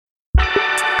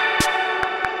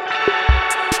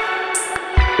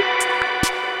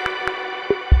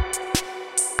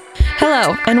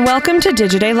Hello, and welcome to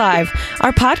Digiday Live,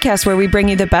 our podcast where we bring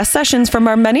you the best sessions from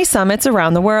our many summits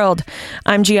around the world.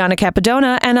 I'm Gianna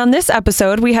Capadona, and on this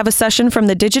episode, we have a session from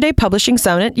the Digiday Publishing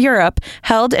Summit Europe,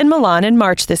 held in Milan in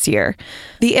March this year.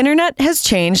 The internet has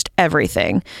changed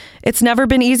everything. It's never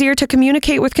been easier to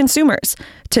communicate with consumers.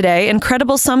 Today,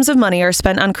 incredible sums of money are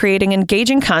spent on creating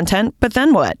engaging content, but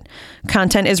then what?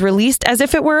 Content is released as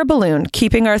if it were a balloon,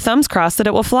 keeping our thumbs crossed that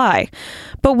it will fly.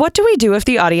 But what do we do if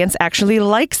the audience actually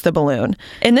likes the balloon?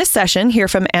 In this session, hear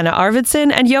from Anna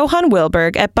Arvidsson and Johan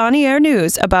Wilberg at Bonnier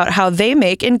News about how they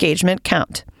make engagement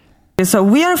count. So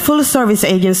we are a full-service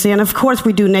agency, and of course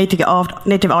we do native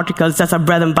articles. That's our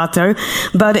bread and butter.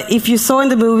 But if you saw in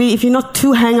the movie, if you're not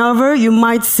too hangover, you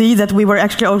might see that we were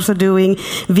actually also doing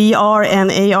VR and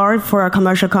AR for our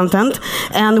commercial content.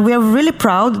 And we are really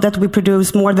proud that we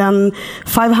produced more than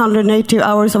 500 native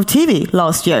hours of TV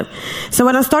last year. So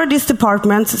when I started this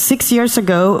department 6 years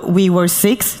ago, we were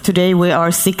 6. Today we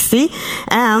are 60.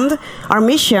 And our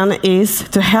mission is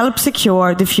to help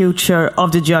secure the future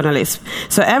of the journalism.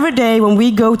 So every day when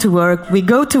we go to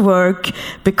work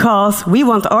because we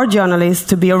want our journalists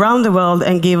to be around the world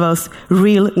and give us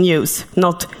real news,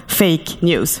 not fake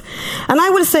news. And I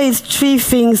will say it's 3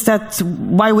 things that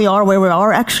why we are where we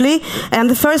are actually. And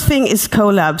the first thing is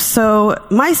collabs. So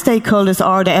my stakeholders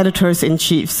are the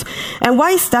editors-in-chiefs. And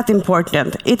why is that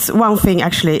important? It's one thing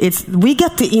actually. It's we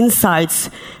get the insights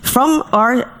from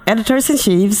our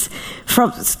editors-in-chiefs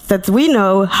that we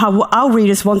know how our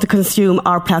readers want to consume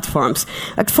our platforms.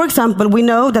 Like, for example, we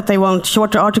know that they want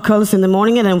shorter articles in the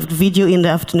morning and then video in the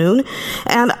afternoon.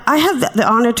 And I have the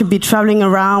honor to be traveling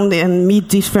around and meet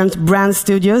different brand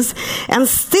studios. And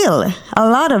still, a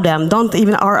lot of them don't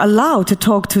even are allowed to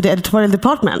talk to the editorial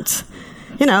department.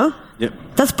 You know? Yep.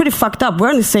 That's pretty fucked up.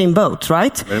 We're in the same boat,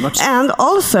 right? Very much. And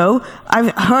also,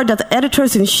 I've heard that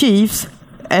editors-in-chiefs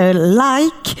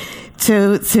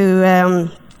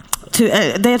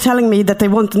they're telling me that they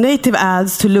want native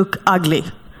ads to look ugly.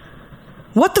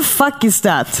 What the fuck is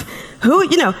that? Who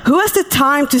has the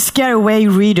time to scare away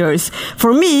readers?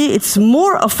 For me, it's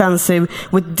more offensive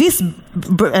with this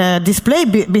display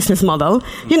business model,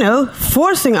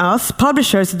 forcing us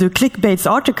publishers to do clickbait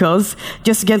articles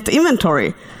just to get the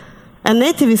inventory. And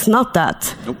native is not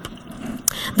that. Nope.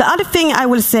 The other thing I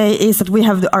will say is that we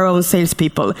have our own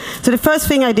salespeople. So the first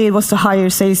thing I did was to hire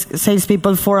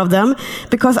salespeople, 4 of them,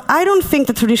 because I don't think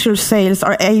the traditional sales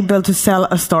are able to sell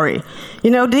a story. They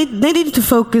need to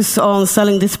focus on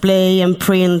selling display and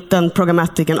print and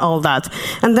programmatic and all that.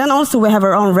 And then also we have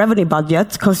our own revenue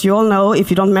budget, because you all know if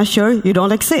you don't measure, you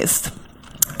don't exist.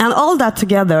 And all that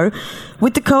together,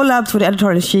 with the collabs with the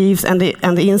editor-in-chiefs and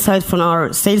the insight from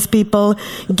our salespeople,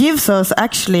 gives us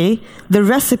actually the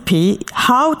recipe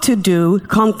how to do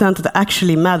content that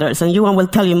actually matters. And Johan will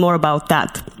tell you more about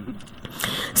that.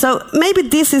 So maybe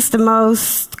this is the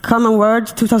most common word,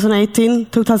 2018,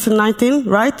 2019,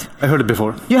 right? I heard it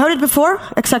before. You heard it before?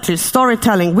 Exactly,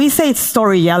 storytelling. We say it's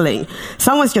story yelling.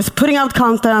 Someone's just putting out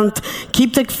content,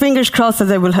 keep their fingers crossed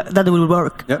that it will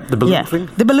work. Yeah, the balloon thing.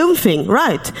 The balloon thing,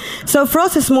 right. So for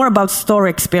us, it's more about story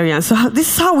experience. So this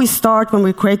is how we start when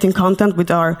we're creating content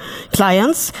with our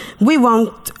clients. We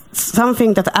want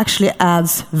something that actually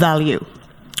adds value.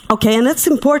 Okay, and that's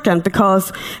important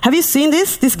because, have you seen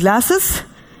this? These glasses?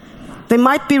 They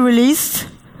might be released.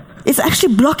 It's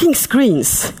actually blocking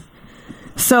screens.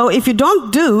 So if you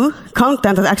don't do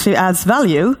content that actually adds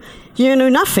value, you know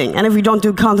nothing. And if we don't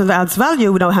do content that adds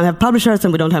value, we don't have publishers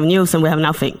and we don't have news and we have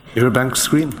nothing. You're a blank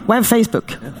screen. We have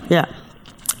Facebook. Yeah.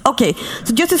 Okay,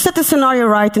 so just to set the scenario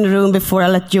right in the room before I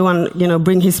let Johan,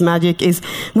 bring his magic, is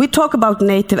we talk about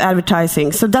native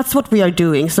advertising. So that's what we are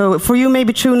doing. So for you,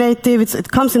 maybe true native, it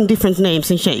comes in different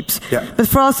names and shapes. Yeah. But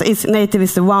for us, native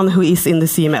is the one who is in the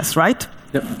CMS, right?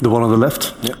 Yeah, the one on the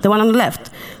left. Yeah. The one on the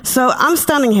left. So I'm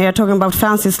standing here talking about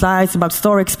fancy slides, about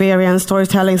story experience,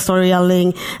 storytelling,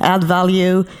 storytelling, add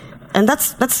value. And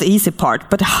that's the easy part.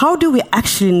 But how do we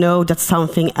actually know that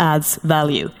something adds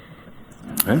value?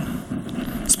 Okay.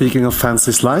 Speaking of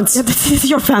fancy slides. Yeah, this is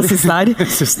your fancy slide.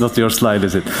 This is not your slide,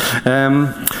 is it?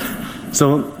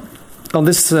 So on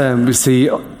this, we see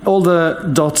all the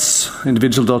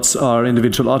individual dots are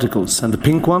individual articles. And the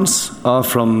pink ones are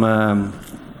from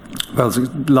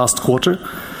last quarter.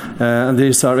 And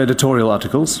these are editorial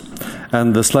articles.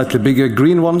 And the slightly bigger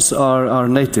green ones are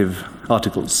native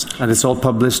articles, and it's all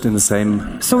published in the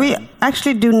same. So we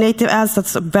actually do native ads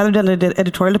that's better than the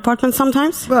editorial department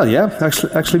sometimes? Well, yeah,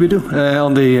 actually we do.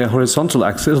 On the horizontal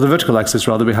axis, or the vertical axis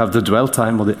rather, we have the dwell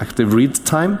time or the active read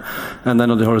time, and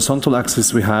then on the horizontal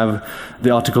axis we have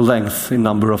the article length in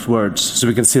number of words. So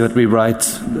we can see that we write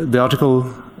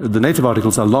the native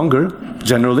articles are longer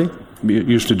generally, We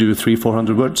usually do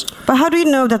 300-400 words. But how do you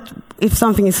know that if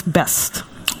something is best?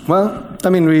 Well, I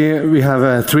mean, we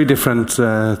have 3 different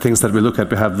things that we look at.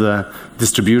 We have the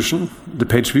distribution, the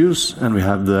page views, and we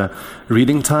have the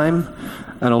reading time,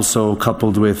 and also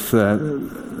coupled with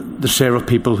the share of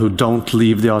people who don't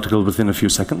leave the article within a few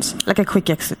seconds. Like a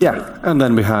quick exit. Yeah, and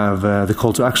then we have the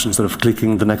call to action, sort of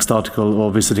clicking the next article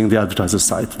or visiting the advertiser's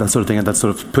site, that sort of thing, and that's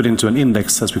sort of put into an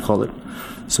index, as we call it,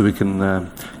 so we can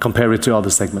compare it to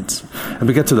other segments. And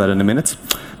we get to that in a minute.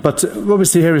 But what we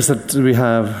see here is that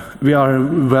we are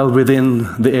well within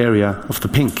the area of the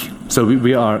pink, so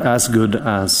we are as good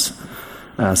as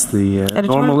the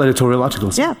normal editorial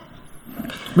articles. Yeah.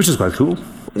 Which is quite cool.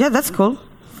 Yeah, that's cool.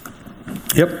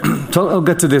 Yep, so I'll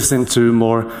get to this into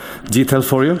more detail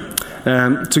for you.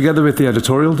 Together with the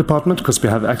editorial department, because we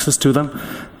have access to them,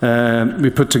 we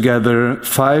put together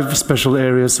 5 special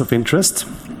areas of interest.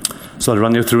 So I'll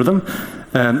run you through them.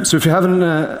 So if you have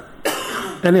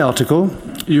any article,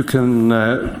 you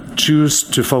can choose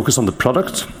to focus on the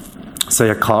product, say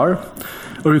a car,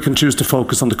 or you can choose to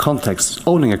focus on the context,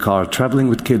 owning a car, traveling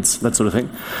with kids, that sort of thing.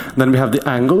 Then we have the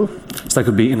angle, so that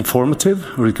could be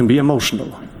informative, or it can be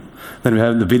emotional. Then we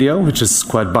have the video, which is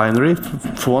quite binary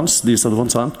for once. These other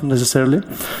ones aren't necessarily.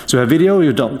 So you have video, or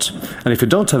you don't. And if you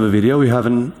don't have a video, you have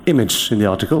an image in the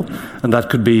article. And that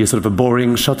could be sort of a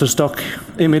boring Shutterstock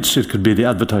image. It could be the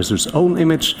advertiser's own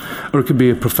image. Or it could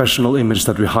be a professional image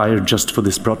that we hired just for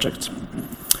this project.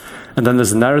 And then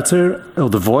there's a narrator, or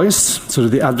the voice. So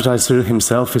the advertiser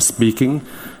himself is speaking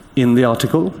in the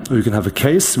article. Or you can have a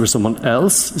case where someone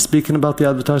else is speaking about the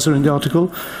advertiser in the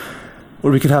article. Or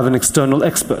we could have an external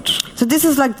expert. So this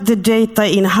is like the data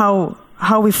in how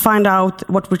we find out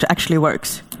what actually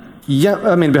works? Yeah,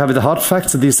 I mean, we have the hard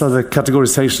facts. These are the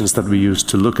categorizations that we use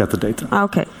to look at the data.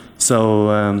 Okay. So,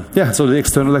 so the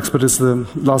external expert is the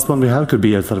last one we have. Could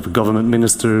be a sort of a government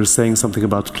minister saying something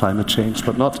about climate change,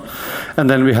 but not. And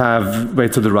then we have, way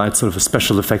to the right, sort of a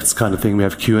special effects kind of thing. We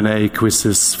have Q&A,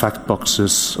 quizzes, fact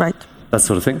boxes, right, that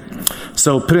sort of thing.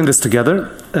 So putting this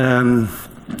together,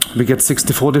 we get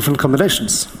 64 different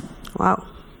combinations. Wow.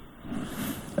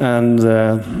 And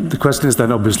the question is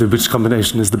then obviously which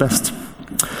combination is the best.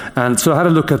 And so I had a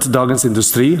look at Dagens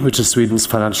Industri, which is Sweden's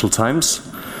Financial Times,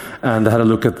 and I had a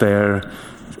look at their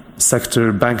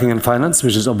sector banking and finance,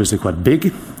 which is obviously quite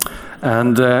big.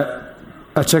 And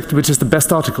I checked which is the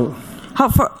best article.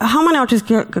 How many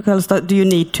articles do you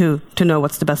need to know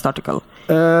what's the best article?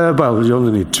 Well, you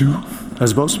only need 2, I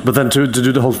suppose. But then to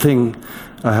do the whole thing,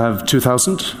 I have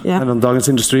 2,000. Yeah. And on Dagens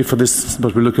Industri, for this,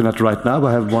 what we're looking at right now,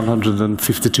 I have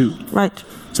 152. Right.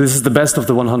 So this is the best of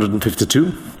the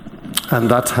 152. And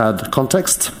that had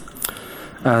context.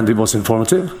 And it was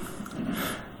informative.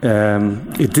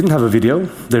 It didn't have a video.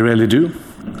 They rarely do.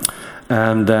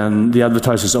 And then the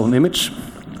advertiser's own image.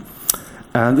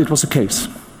 And it was a case.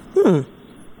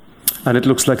 And it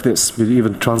looks like this. We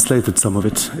even translated some of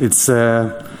it. It's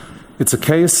a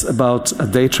case about a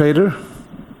day trader.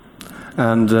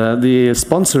 And the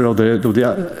sponsor of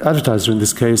the advertiser in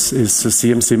this case is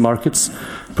CMC Markets,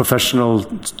 professional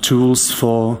tools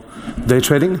for day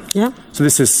trading. Yeah. So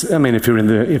this is, I mean, if you're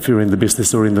in the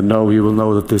business or in the know, you will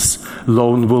know that this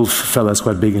lone wolf fella is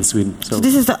quite big in Sweden. So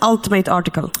this is the ultimate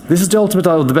article. This is the ultimate,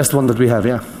 the best one that we have,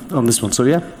 yeah, on this one. So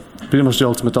yeah, pretty much the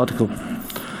ultimate article.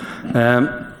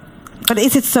 But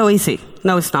is it so easy?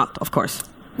 No, it's not, of course.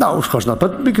 No, of course not.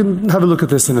 But we can have a look at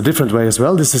this in a different way as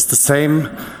well. This is the same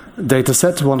data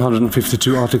set,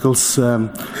 152 articles from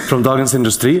Dagens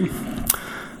Industri.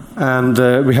 And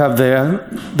we have there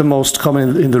the most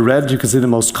common, in the red, you can see the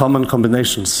most common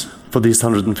combinations for these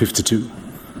 152.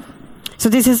 So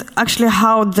this is actually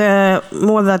how the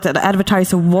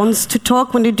advertiser wants to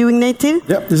talk when they're doing native?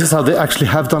 Yeah, this is how they actually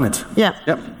have done it. Yeah.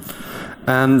 Yep.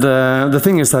 And the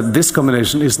thing is that this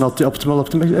combination is not the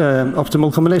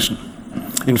optimal combination.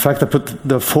 In fact, I put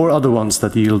the 4 other ones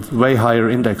that yield way higher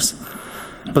index.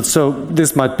 But so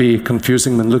this might be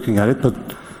confusing when looking at it, but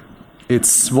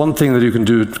it's one thing that you can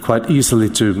do quite easily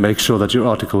to make sure that your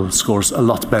article scores a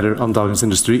lot better on Dagens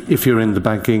Industri if you're in the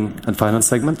banking and finance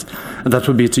segment. And that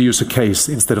would be to use a case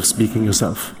instead of speaking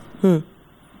yourself.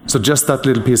 So just that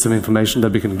little piece of information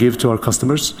that we can give to our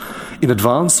customers in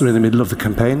advance or in the middle of the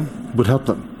campaign would help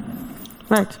them.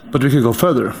 Right. But we could go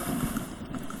further.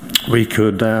 We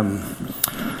could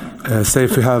say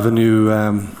if we have a new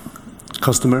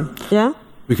customer, yeah,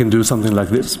 we can do something like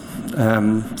this.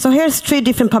 So here's 3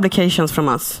 different publications from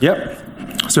us. Yeah.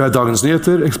 So we have Dagens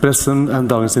Nyheter, Expressen, and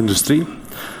Dagens Industri.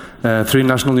 3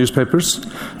 national newspapers.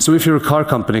 So if you're a car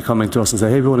company coming to us and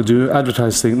say, hey, we want to do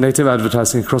advertising, native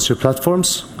advertising across your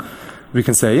platforms, we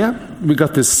can say, yeah, we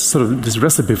got this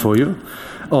recipe for you.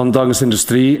 On Dagens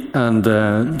Industri and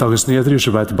Dagens Nyheter, you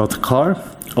should write about the car,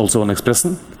 also on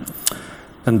Expressen.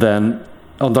 And then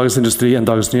on Dagens Industri and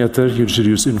Dagens Nyheter, you should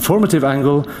use informative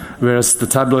angle, whereas the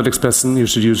tabloid Expressen, you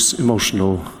should use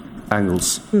emotional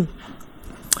angles.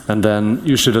 And then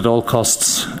you should at all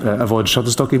costs avoid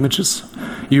Shutterstock images.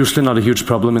 Usually not a huge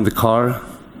problem in the car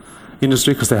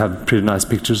industry because they have pretty nice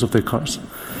pictures of their cars.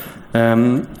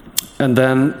 And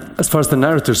then, as far as the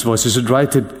narrator's voice, you should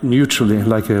write it neutrally,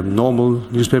 like a normal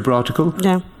newspaper article.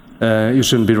 Yeah. You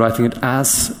shouldn't be writing it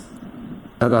as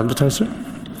an advertiser.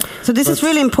 So this is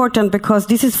really important because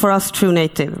this is for us true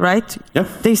native, right? Yeah.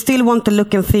 They still want the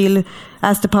look and feel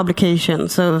as the publication.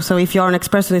 So if you're an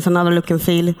Expressen, it's another look and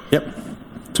feel. Yep.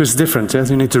 So it's different. Yes,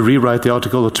 you need to rewrite the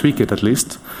article or tweak it at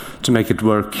least to make it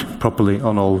work properly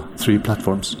on all 3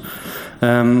 platforms.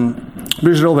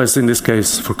 You should always, in this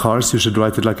case, for cars, you should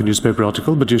write it like a newspaper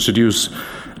article, but you should use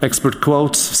expert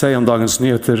quotes, say on Dagens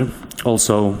Nyheter,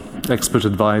 also expert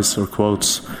advice or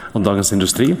quotes on Dagens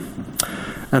Industri.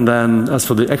 And then, as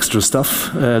for the extra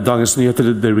stuff, Dagens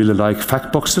Nyheter, they really like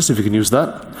fact boxes, if you can use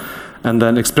that. And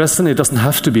then Expressen, it doesn't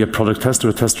have to be a product test or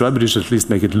a test drive, but you should at least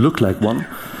make it look like one.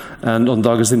 And on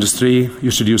Dagens Industri,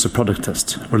 you should use a product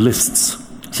test or lists.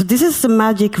 So this is the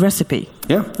magic recipe.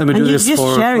 Yeah, and we do this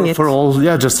for all.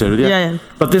 Yeah, just share it. Yeah.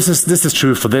 But this is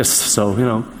true for this. So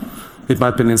it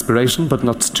might be an inspiration, but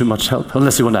not too much help,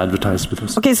 unless you want to advertise with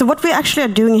us. Okay, so what we actually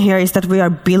are doing here is that we are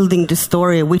building the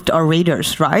story with our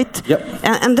readers, right? Yep.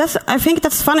 And I think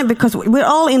that's funny because we're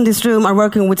all in this room are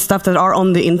working with stuff that are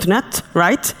on the internet,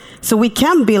 right? So we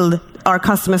can build our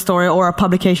customer story or our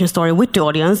publication story with the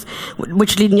audience,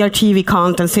 which linear TV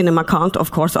can't and cinema can't, of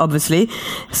course, obviously.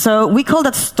 So we call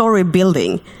that story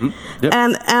building. Yep.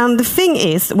 And the thing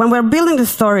is, when we're building the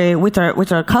story with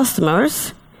our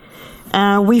customers,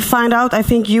 we find out, I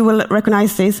think you will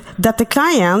recognize this, that the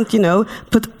client,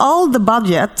 put all the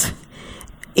budget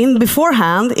in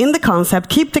beforehand, in the concept,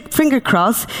 keep the finger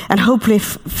crossed, and hopefully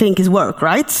think it work,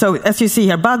 right? So as you see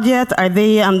here, budget,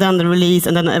 idea, and then the release,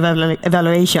 and then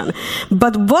evaluation.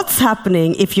 But what's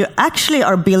happening if you actually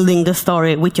are building the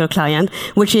story with your client,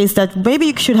 which is that maybe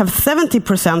you should have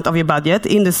 70% of your budget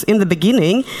in the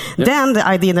beginning, then the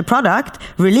idea and the product,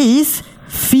 release,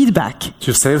 feedback.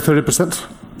 You save 30%?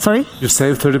 Sorry? You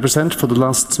save 30% for the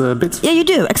last bit? Yeah, you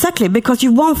do, exactly, because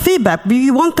you want feedback.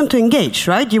 You want them to engage,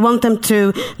 right? You want them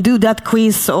to do that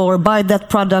quiz or buy that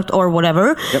product or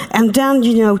whatever. Yep. And then,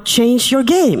 change your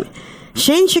game.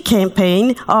 Change your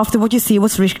campaign after what you see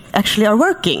what's actually are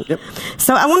working. Yep.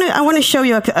 So I want to show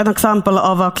you an example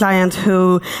of a client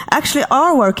who actually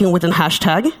are working with a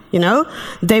hashtag.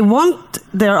 They want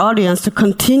their audience to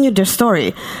continue their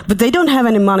story, but they don't have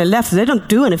any money left. So they don't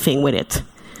do anything with it.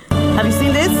 Have you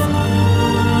seen this?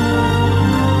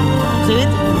 See it?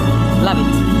 Love it.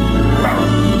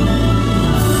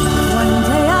 One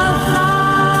day I'll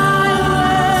fly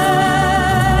away,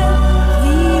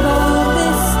 leave all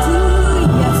this to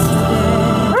yesterday.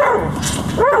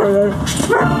 Why live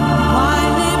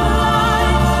life from dream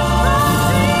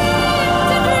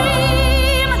to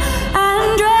dream and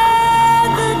dread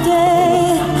the day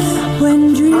when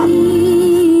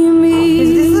dreaming?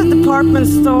 This is a department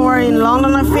store in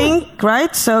London, I think.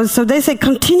 Right? So they say,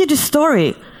 continue the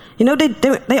story.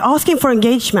 They're asking for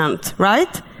engagement,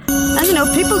 right?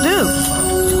 And, people do.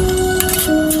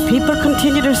 People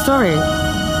continue their story.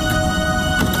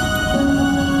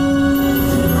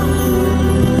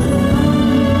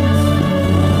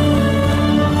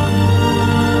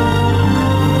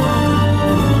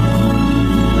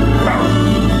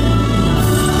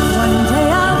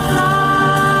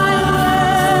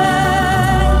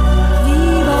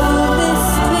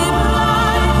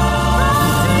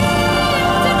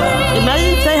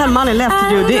 Money left to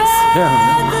do this.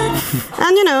 Yeah.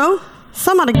 And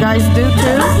some other guys do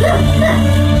too.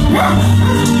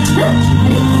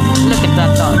 Look at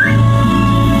that dog.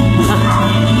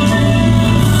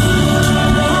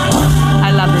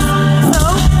 I love this.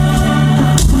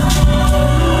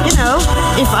 So,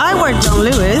 if I were John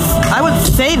Lewis, I would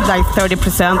save like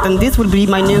 30% and this would be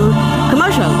my new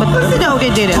commercial. But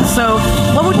they didn't. So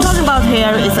what we're talking about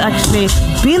here is actually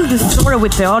build the story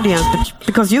with the audience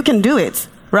because you can do it.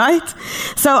 Right?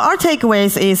 So our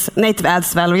takeaways is native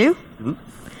adds value,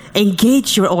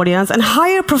 engage your audience, and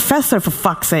hire a professor for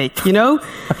fuck's sake,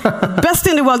 Best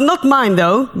in the world, not mine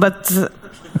though, but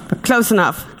close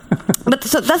enough. But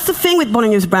so that's the thing with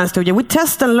Bonnier News Brand Studio. We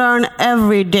test and learn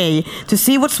every day to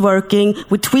see what's working,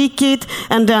 we tweak it,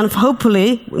 and then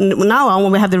hopefully, now on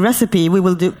when we have the recipe, we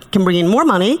can bring in more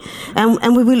money,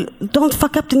 and we don't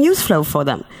fuck up the news flow for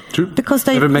them. True. Because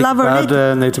they never make love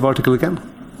our native article again.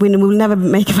 we will never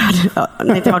make a bad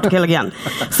native article again.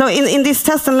 So in this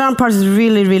test and learn part is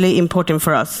really, really important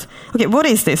for us. Okay, what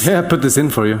is this? Yeah, I put this in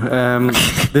for you.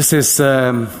 This is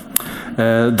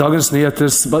Dagens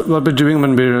Nyheters. What we're doing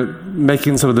when we're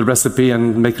making sort of the recipe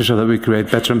and making sure that we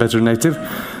create better and better native.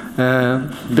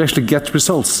 We actually get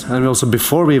results, and also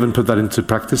before we even put that into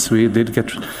practice, we did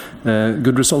get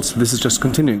good results. This is just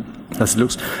continuing as it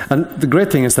looks, and the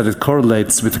great thing is that it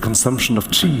correlates with the consumption of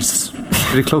cheese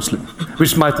pretty closely,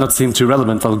 which might not seem too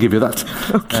relevant. I'll give you that.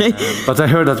 Okay. But I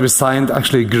heard that we signed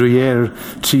actually Gruyere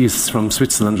cheese from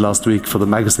Switzerland last week for the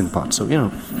magazine part. So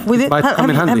might come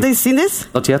in handy. Have they seen this?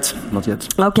 Not yet. Not yet.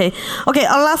 Okay.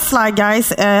 Our last slide,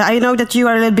 guys. I know that you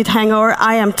are a little bit hangover.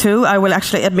 I am too. I will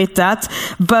actually admit that.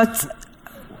 But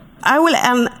I will,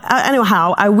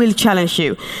 anyhow, I will challenge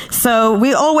you. So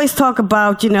we always talk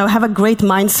about, have a great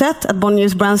mindset at Bonnier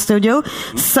News Brand Studio.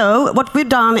 So what we've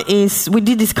done is we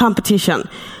did this competition.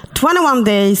 21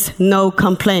 days, no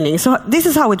complaining. So this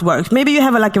is how it works. Maybe you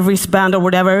have a wristband or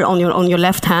whatever on your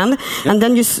left hand, and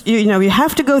then you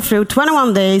have to go through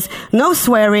 21 days, no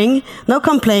swearing, no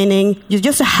complaining. You're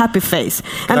just a happy face.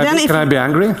 Can I be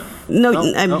angry? No.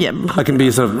 Yeah. I can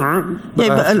be sort of.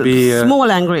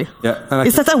 Small angry. Yeah.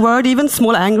 Is that a word even?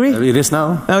 Small angry? It is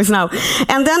now. Oh, it's now.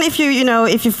 And then if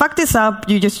you fuck this up,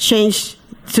 you just change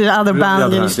to the other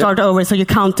band and you start over, so you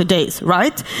count the days,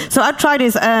 right? So I tried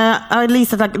this at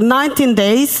least at 19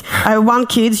 days. I have one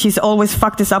kid, she's always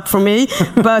fucked this up for me.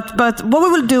 but what we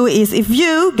will do is, if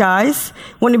you guys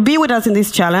want to be with us in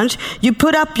this challenge, you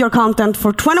put up your content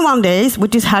for 21 days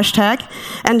with this hashtag,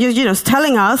 and you're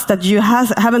telling us that you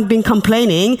haven't been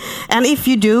complaining, and if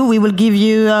you do, we will give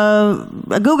you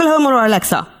a Google Home or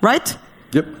Alexa, right?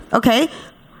 Yep. Okay.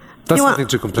 That's nothing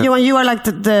to complain. You are like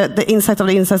the insight of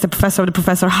the insights, the professor of the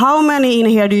professor. How many in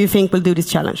here do you think will do this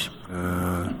challenge?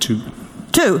 2.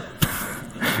 2?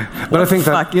 But I think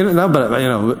that,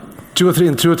 2 or 3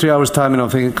 in 2 or 3 hours time,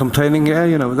 thinking, complaining,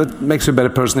 that makes you a better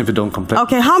person if you don't complain.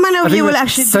 Okay, how many of you will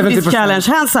actually do this challenge?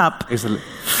 Hands up. Easily.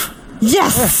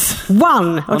 Yes!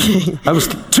 1. Okay. I was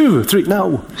 2, 3.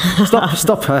 No.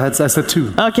 Stop. I said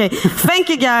 2. Okay. Thank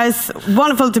you, guys.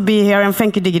 Wonderful to be here, and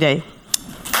thank you, DigiDay.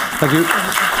 Thank you.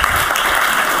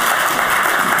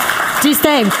 Do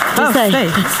stay.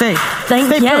 Stay.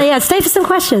 Stay for some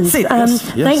questions.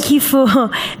 Yes. Thank you for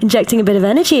injecting a bit of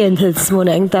energy into this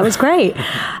morning. That was great.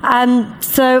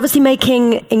 So obviously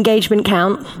making engagement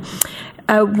count.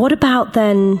 What about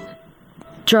then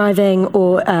driving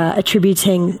or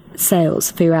attributing sales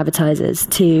for your advertisers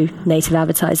to native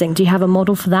advertising? Do you have a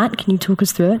model for that? Can you talk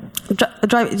us through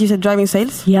it? You said driving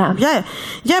sales? Yeah.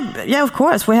 Yeah, of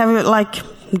course. We have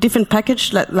different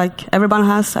package like everyone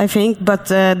has, I think, but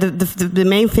the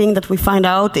main thing that we find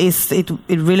out is it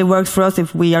really works for us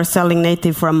if we are selling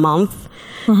native for a month,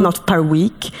 not per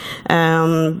week,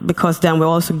 because then we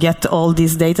also get all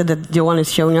this data that Johan is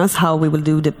showing us, how we will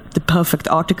do the perfect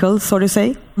article, so to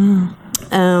say.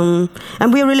 And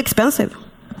we are really expensive.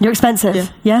 You're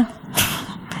expensive? Yeah.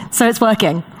 So it's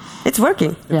working? It's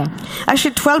working. Yeah.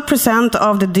 Actually, 12%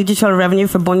 of the digital revenue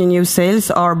for Bonnier News sales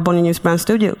are Bonnier News Brand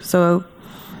Studio. So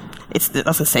it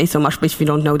doesn't say so much if you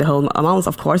don't know the whole amounts,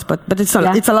 of course, but it's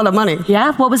a lot of money.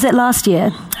 Yeah? What was it last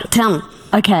year? 10.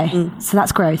 Okay. So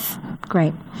that's growth.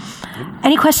 Great.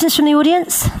 Any questions from the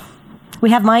audience? We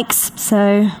have mics,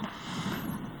 so...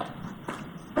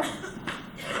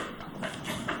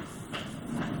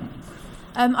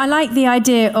 I like the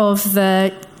idea of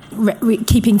the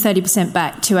keeping 30%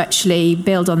 back to actually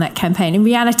build on that campaign. In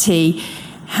reality,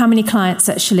 how many clients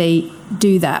actually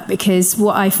do that? Because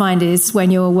what I find is when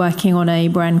you're working on a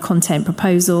brand content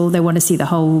proposal, they want to see the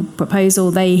whole proposal.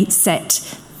 They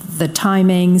set the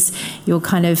timings. You're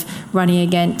kind of running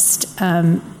against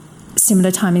similar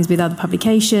timings with other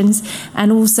publications.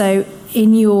 And also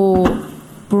in your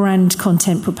brand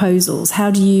content proposals, how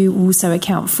do you also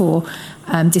account for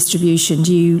distribution?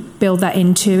 Do you build that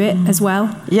into it as well?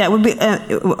 Yeah, it would be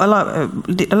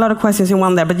a lot of questions in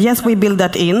one there. But yes, we build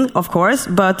that in, of course.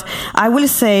 But I will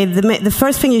say the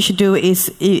first thing you should do is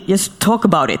just talk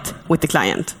about it with the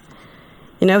client.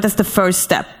 That's the first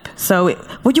step. So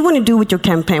what do you want to do with your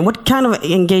campaign? What kind of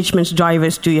engagement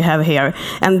drivers do you have here?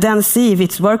 And then see if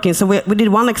it's working. So we did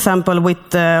one example with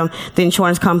the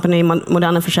insurance company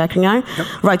Moderna Försäkringar. Yep.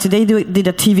 Right, so they did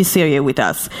a TV series with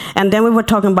us. And then we were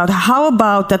talking about how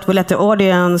about that we let the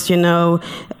audience,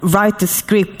 write the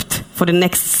script for the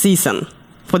next season,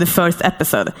 for the first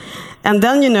episode. And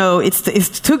then,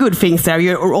 it's two good things there.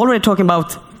 You're already talking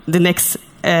about the next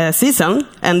season,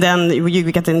 and then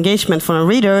you get engagement from the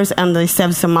readers, and they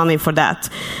save some money for that.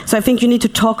 So I think you need to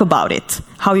talk about it,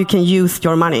 how you can use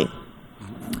your money.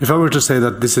 If I were to say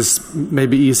that this is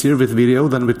maybe easier with video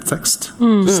than with text,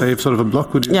 to save sort of a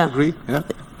block, would you agree? Yeah.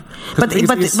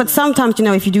 But sometimes, you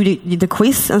know, if you do the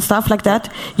quiz and stuff like that,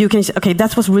 you can say, okay,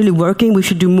 that's what's really working. We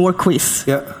should do more quiz.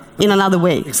 Yeah. In another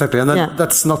way. Exactly, and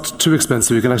that's not too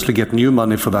expensive. You can actually get new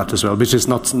money for that as well, which is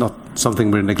not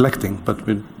something we're neglecting, but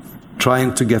we're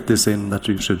trying to get this in that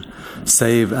you should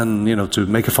save and, you know, to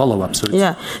make a follow-up. So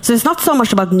it's not so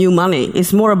much about new money.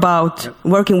 It's more about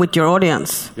working with your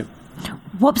audience. Yeah.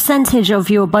 What percentage of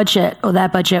your budget or their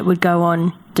budget would go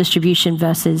on distribution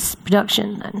versus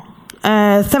production then?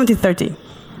 70-30.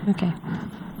 Okay.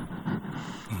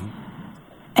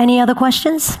 Any other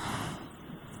questions?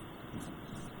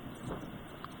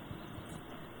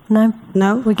 No?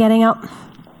 We're getting up.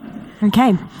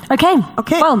 Okay.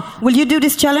 Well, will you do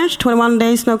this challenge? 21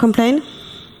 days, no complaint?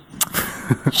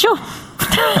 Sure.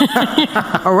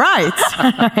 All right.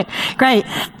 Great.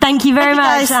 Thank you very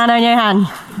much, guys. Anna and Johan.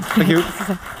 Thank you.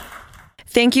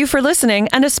 Thank you for listening,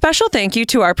 and a special thank you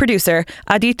to our producer,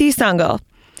 Aditi Sangal.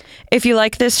 If you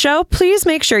like this show, please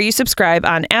make sure you subscribe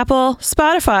on Apple,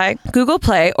 Spotify, Google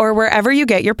Play, or wherever you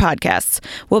get your podcasts.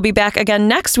 We'll be back again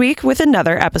next week with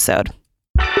another episode.